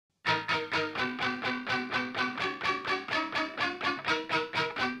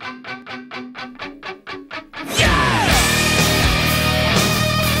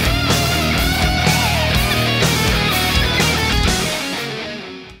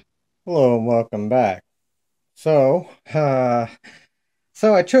Hello and welcome back. So, so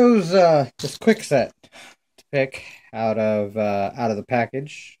I chose this Kwikset to pick out of the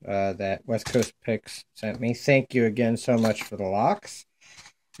package that West Coast Picks sent me. Thank you again so much for the locks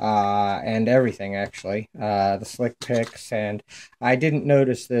and everything actually. The slick picks, and I didn't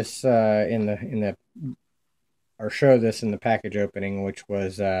notice this in the or show this in the package opening, which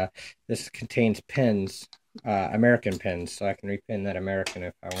was this contains pins, American pins, so I can repin that American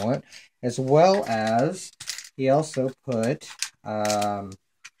if I want, as well as he also put a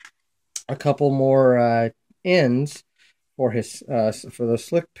couple more ends for his for the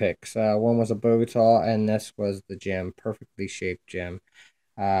slick picks. One was a Bogota, and this was the gem, perfectly shaped gem,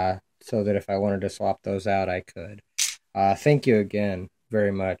 so that if I wanted to swap those out, I could. Thank you again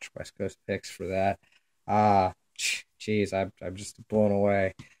very much, West Coast Picks, for that. Uh, Geez, I'm just blown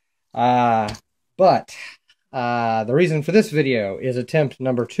away. Uh, but the reason for this video is attempt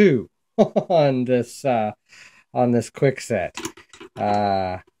number 2 on this Kwikset.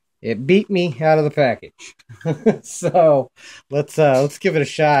 It beat me out of the package. So let's give it a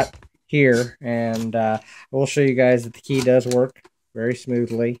shot here, and we'll show you guys that the key does work very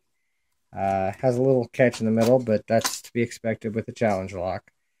smoothly. Has a little catch in the middle, but that's to be expected with the challenge lock.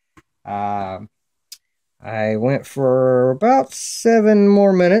 I went for about 7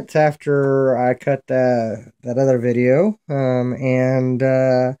 more minutes after I cut that other video, and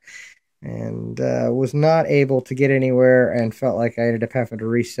was not able to get anywhere, and felt like I ended up having to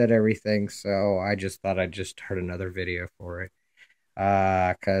reset everything. So I just thought I'd just start another video for it,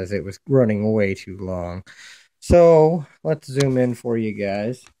 because it was running way too long. So let's zoom in for you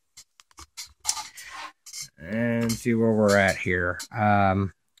guys and see where we're at here.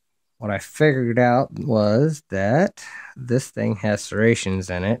 What I figured out was that this thing has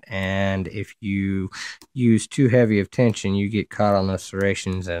serrations in it, and if you use too heavy of tension, you get caught on those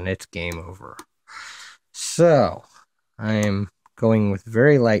serrations and it's game over. So I am going with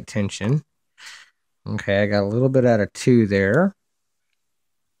very light tension. Okay, I got a little bit out of 2 there.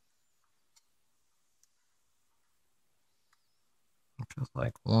 Feels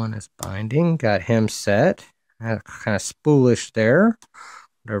like 1 is binding. Got him set. Kind of spoolish there,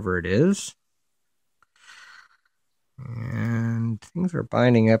 whatever it is. And things are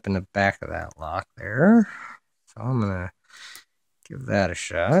binding up in the back of that lock there. So I'm going to give that a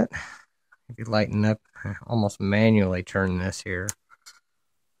shot. Maybe lighten up, almost manually turn this here.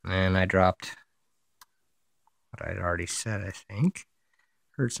 And I dropped what I'd already said, I think.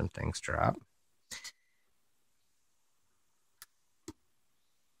 Heard some things drop.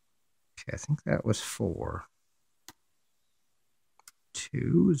 Okay, I think that was 4.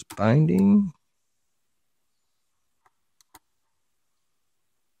 2 is binding.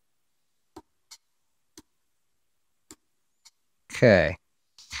 Okay.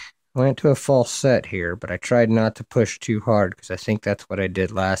 I went to a false set here, but I tried not to push too hard, because I think that's what I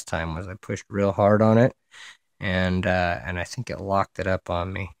did last time, was I pushed real hard on it, and I think it locked it up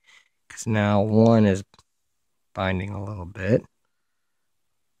on me, because now 1 is binding a little bit.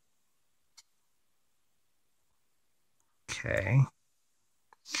 Okay.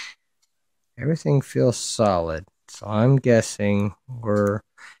 Everything feels solid, so I'm guessing we're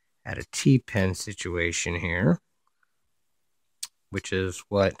at a T-pin situation here, which is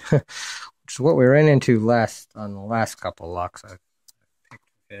what we ran into on the last couple locks I picked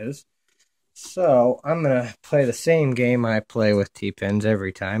his. So I'm gonna play the same game I play with T-pins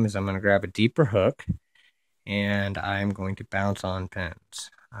every time. Is I'm gonna grab a deeper hook, and I'm going to bounce on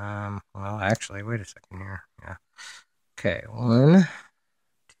pins. Well, actually, wait a second here. Yeah. Okay, 1,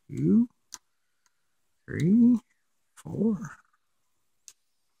 2, 3, 4,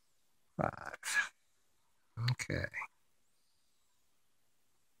 5. Okay.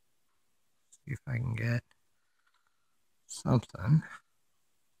 See if I can get something.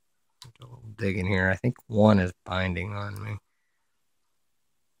 Do a little digging here. I think 1 is binding on me,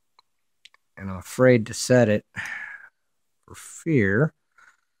 and I'm afraid to set it for fear.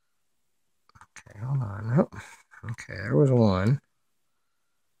 Okay, hold on. Nope. Okay, there was 1,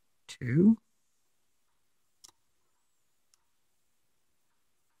 2,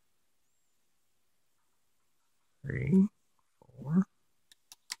 3, 4,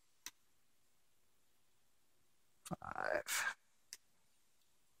 5.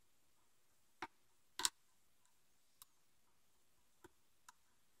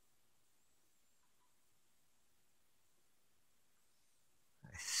 I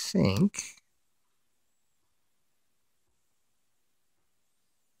think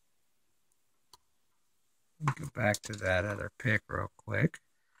go back to that other pick real quick.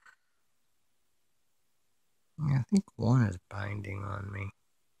 Yeah, I think 1 is binding on me.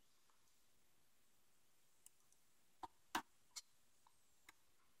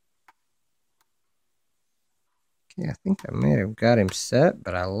 Yeah, I think I may have got him set,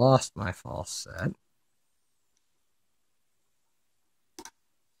 but I lost my false set.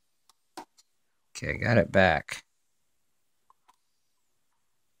 Okay, got it back.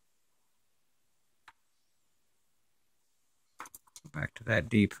 Back to that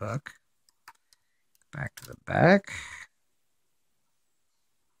deep hook. Back to the back.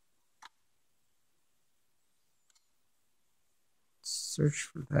 Search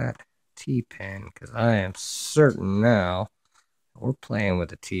for that T-pin, because I am certain now we're playing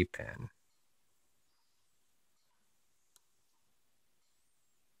with a T-pin.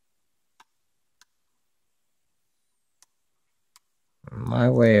 My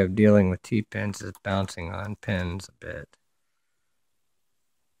way of dealing with T-pins is bouncing on pins a bit.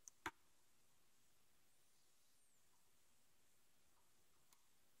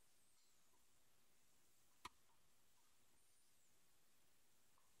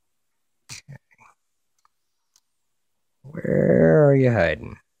 Okay. Where are you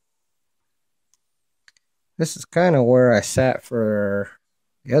hiding? This is kind of where I sat for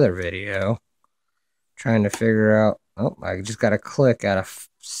the other video, trying to figure out. Oh, I just got a click out of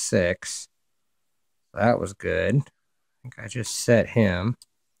 6. That was good. I think I just set him.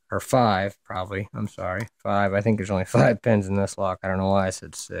 Or 5, probably. I'm sorry. 5. I think there's only 5 pins in this lock. I don't know why I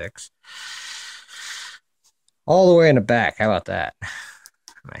said 6. All the way in the back. How about that?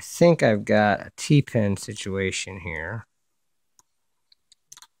 I think I've got a T-pin situation here,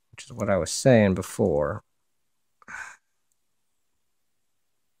 which is what I was saying before.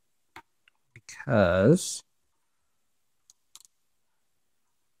 Because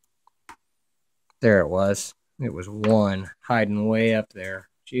there it was. It was 1 hiding way up there.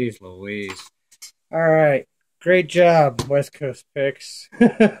 Jeez Louise. All right. Great job, West Coast Picks.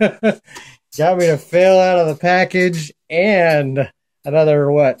 Got me to fail out of the package and another,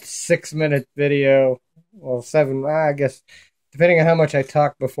 6-minute video. Well, 7, I guess, depending on how much I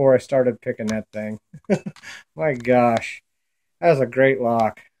talked before I started picking that thing. My gosh. That was a great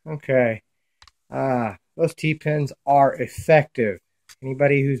lock. Okay. Those T-pins are effective.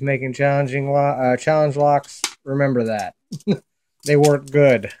 Anybody who's making challenge locks, remember that. They work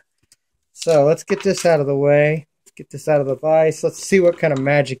good. So let's get this out of the way. Let's get this out of the vise. Let's see what kind of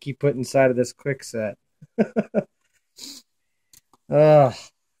magic you put inside of this Kwikset. All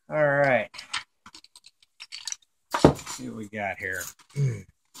right. Let's see what we got here.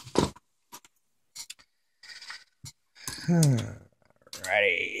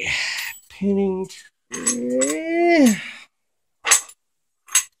 Alrighty. Pinning tray.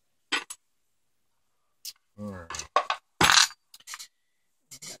 Alright.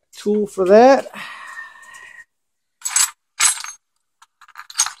 Tool for that.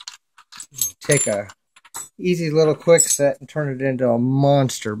 Take a easy little Kwikset and turn it into a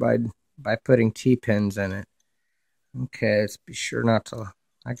monster by putting T-pins in it. Okay, let's be sure not to.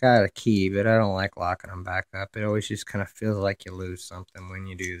 I got a key, but I don't like locking them back up. It always just kind of feels like you lose something when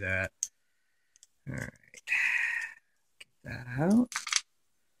you do that. All right, get that out.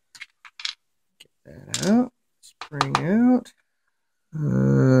 Get that out. Spring out.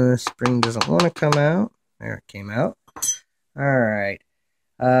 Spring doesn't want to come out. There, it came out. All right.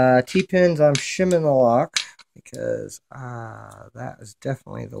 T-pins, I'm shimming the lock because that is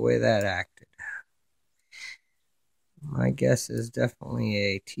definitely the way that acted. My guess is definitely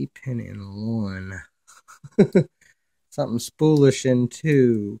a T-pin in 1. Something spoolish in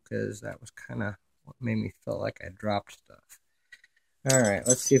 2, because that was kind of what made me feel like I dropped stuff. All right,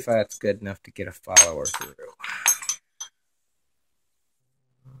 let's see if that's good enough to get a follower through.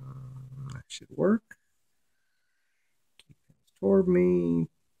 That should work. Keep it toward me.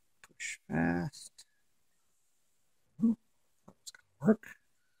 Push fast. Oh, that's gonna work.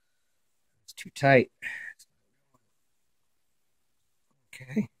 It's too tight.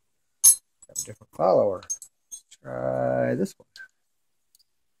 Okay. Got a different follower. Let's try this one.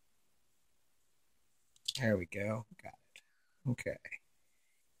 There we go. Got it. Okay.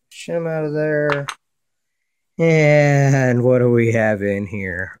 Shim out of there. And what do we have in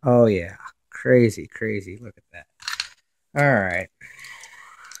here? Oh, yeah. Crazy, crazy. Look at that. All right.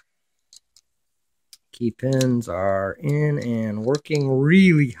 Key pins are in and working.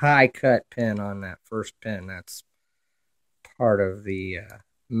 Really high cut pin on that first pin. That's part of the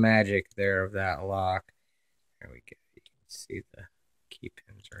magic there of that lock. There we go. You can see the key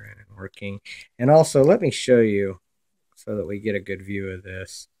pins are in and working. And also, let me show you so that we get a good view of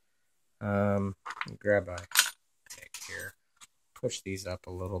this. Grab a pick here. Push these up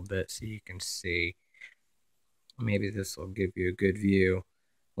a little bit so you can see. Maybe this will give you a good view.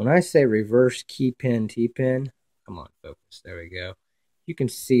 When I say reverse key pin, T-pin, come on, focus. There we go. You can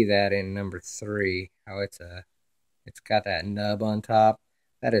see that in number 3, how it's a It's got that nub on top.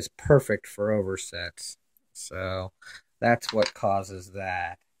 That is perfect for oversets. So that's what causes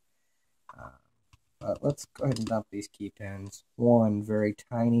that. But let's go ahead and dump these key pins. 1, very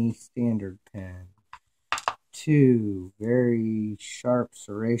tiny standard pin. 2, very sharp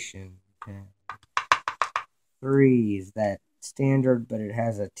serration pin. 3 is that standard, but it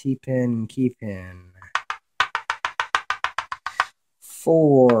has a T-pin key pin.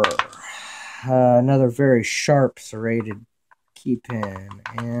 4, another very sharp serrated key pin.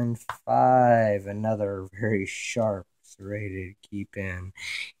 And 5, another very sharp serrated key pin.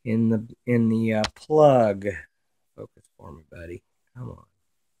 In the plug. Focus for me, buddy. Come on.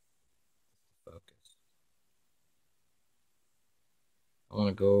 Focus. I want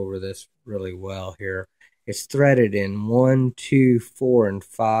to go over this really well here. It's threaded in 1, 2, 4, and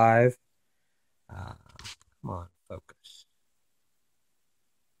 5. Come on, focus.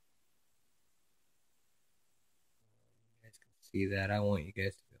 You guys can see that. I want you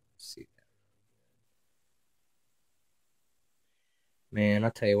guys to be able to see that. Man,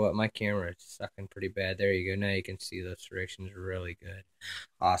 I'll tell you what, my camera is sucking pretty bad. There you go. Now you can see the serrations are really good.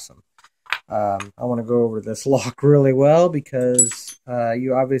 Awesome. I want to go over this lock really well because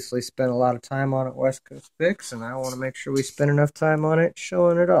you obviously spent a lot of time on it, West Coast Fix, and I want to make sure we spend enough time on it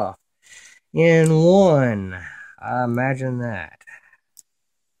showing it off. In 1, imagine that.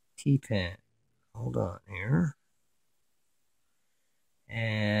 T-pin. Hold on here.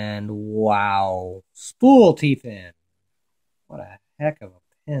 And wow. Spool T-pin. What a heck of a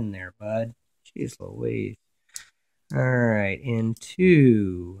pin there, bud. Jeez Louise. Alright, in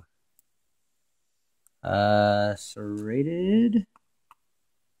 2. Serrated.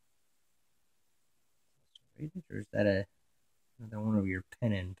 Serrated, or is that another one of your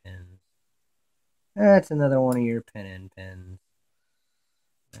pin-in pins? That's another one of your pin-in pins.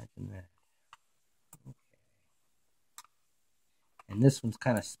 Imagine that. Okay. And this one's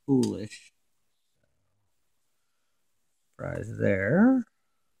kind of spoolish. Surprise there.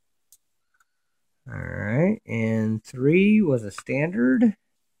 Alright, and 3 was a standard,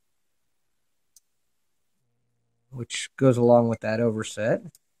 which goes along with that overset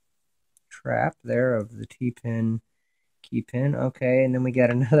trap there of the T-pin key pin. Okay, and then we got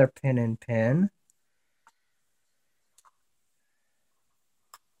another pin in pin.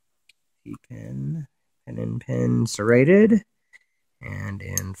 T-pin, pin in pin serrated. And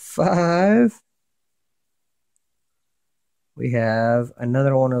in 5, we have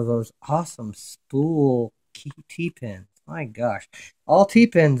another one of those awesome spool T-pins. My gosh. All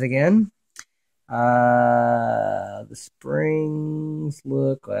T-pins again. The springs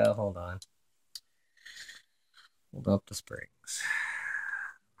look, well, hold on. Hold up the springs.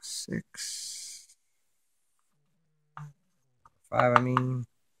 6. 5, I mean.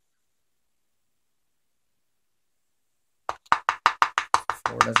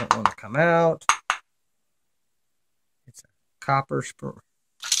 4 doesn't want to come out. It's a copper spring.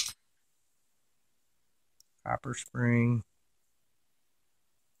 Copper spring.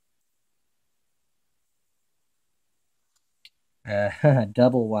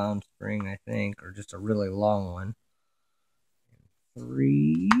 Double wound spring, I think, or just a really long one.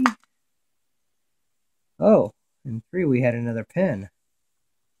 3. Oh, in 3 we had another pin.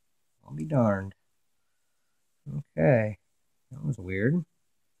 I'll be darned. Okay, that was weird.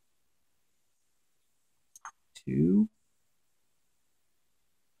 2.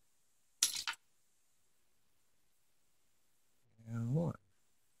 And 1.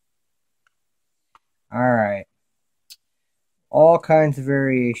 All right. All kinds of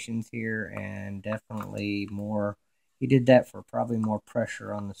variations here, and definitely more. He did that for probably more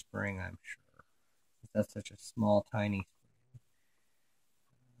pressure on the spring, I'm sure. That's such a small, tiny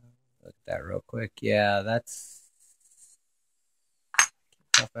spring. Look at that real quick. Yeah, that's. I can't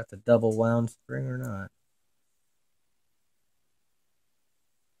tell if that's a double wound spring or not.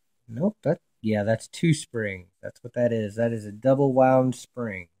 Nope. Yeah, that's 2 springs. That's what that is. That is a double wound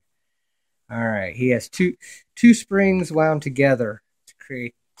spring. All right, he has two springs wound together to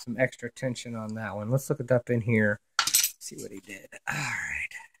create some extra tension on that one. Let's look it up in here, see what he did. All right.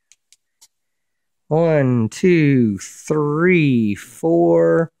 1, 2, 3,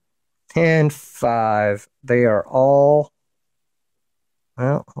 4, and 5. They are all,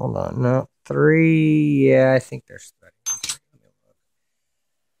 well, hold on. No, 3. Yeah, I think they're threading.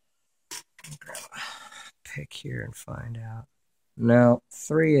 Grab a pick here and find out. No,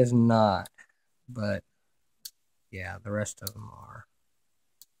 3 is not. But, yeah, the rest of them are.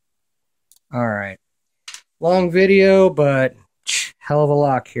 All right. Long video, but hell of a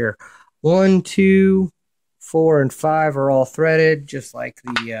lock here. 1, 2, 4, and 5 are all threaded, just like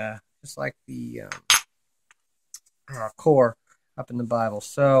the core up in the Bible.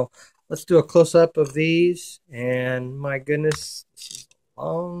 So let's do a close up of these. And my goodness, this is a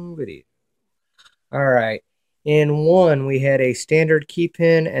long video. All right. In one, we had a standard key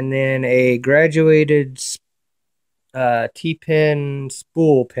pin and then a graduated T-pin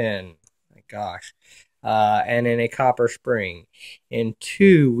spool pin. My gosh. And then a copper spring. In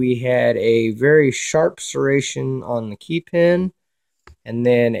two, we had a very sharp serration on the key pin, and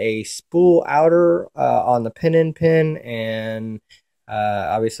then a spool outer on the pin-in pin, and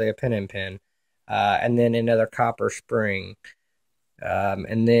obviously a pin-in pin, and then another copper spring.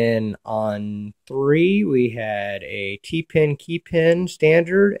 And then on three, we had a T-pin key pin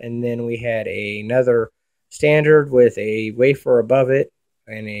standard, and then we had another standard with a wafer above it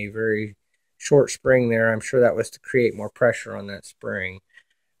and a very short spring there. I'm sure that was to create more pressure on that spring.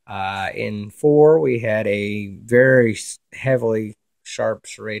 In four, we had a very heavily sharp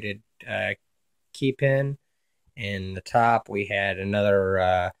serrated key pin. In the top, we had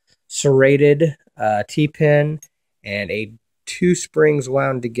another serrated T-pin and two springs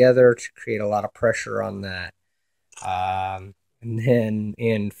wound together to create a lot of pressure on that. And then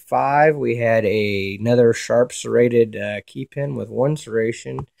in five, we had another sharp serrated key pin with one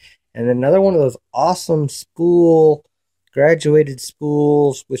serration, and then another one of those awesome graduated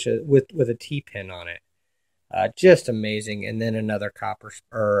spools with a T pin on it. Just amazing. And then another copper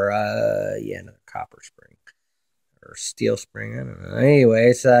spring or steel spring. I don't know. Anyway,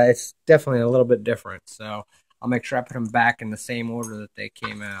 it's definitely a little bit different. So I'll make sure I put them back in the same order that they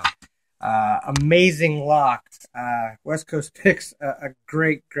came out. Amazing lock. West Coast Picks, a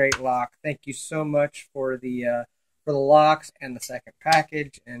great lock. Thank you so much for the locks and the second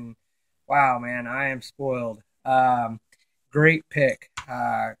package. And wow, man, I am spoiled. Great pick.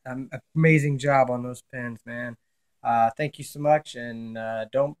 Amazing job on those pins, man. Thank you so much, and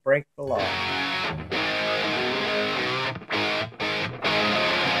don't break the law.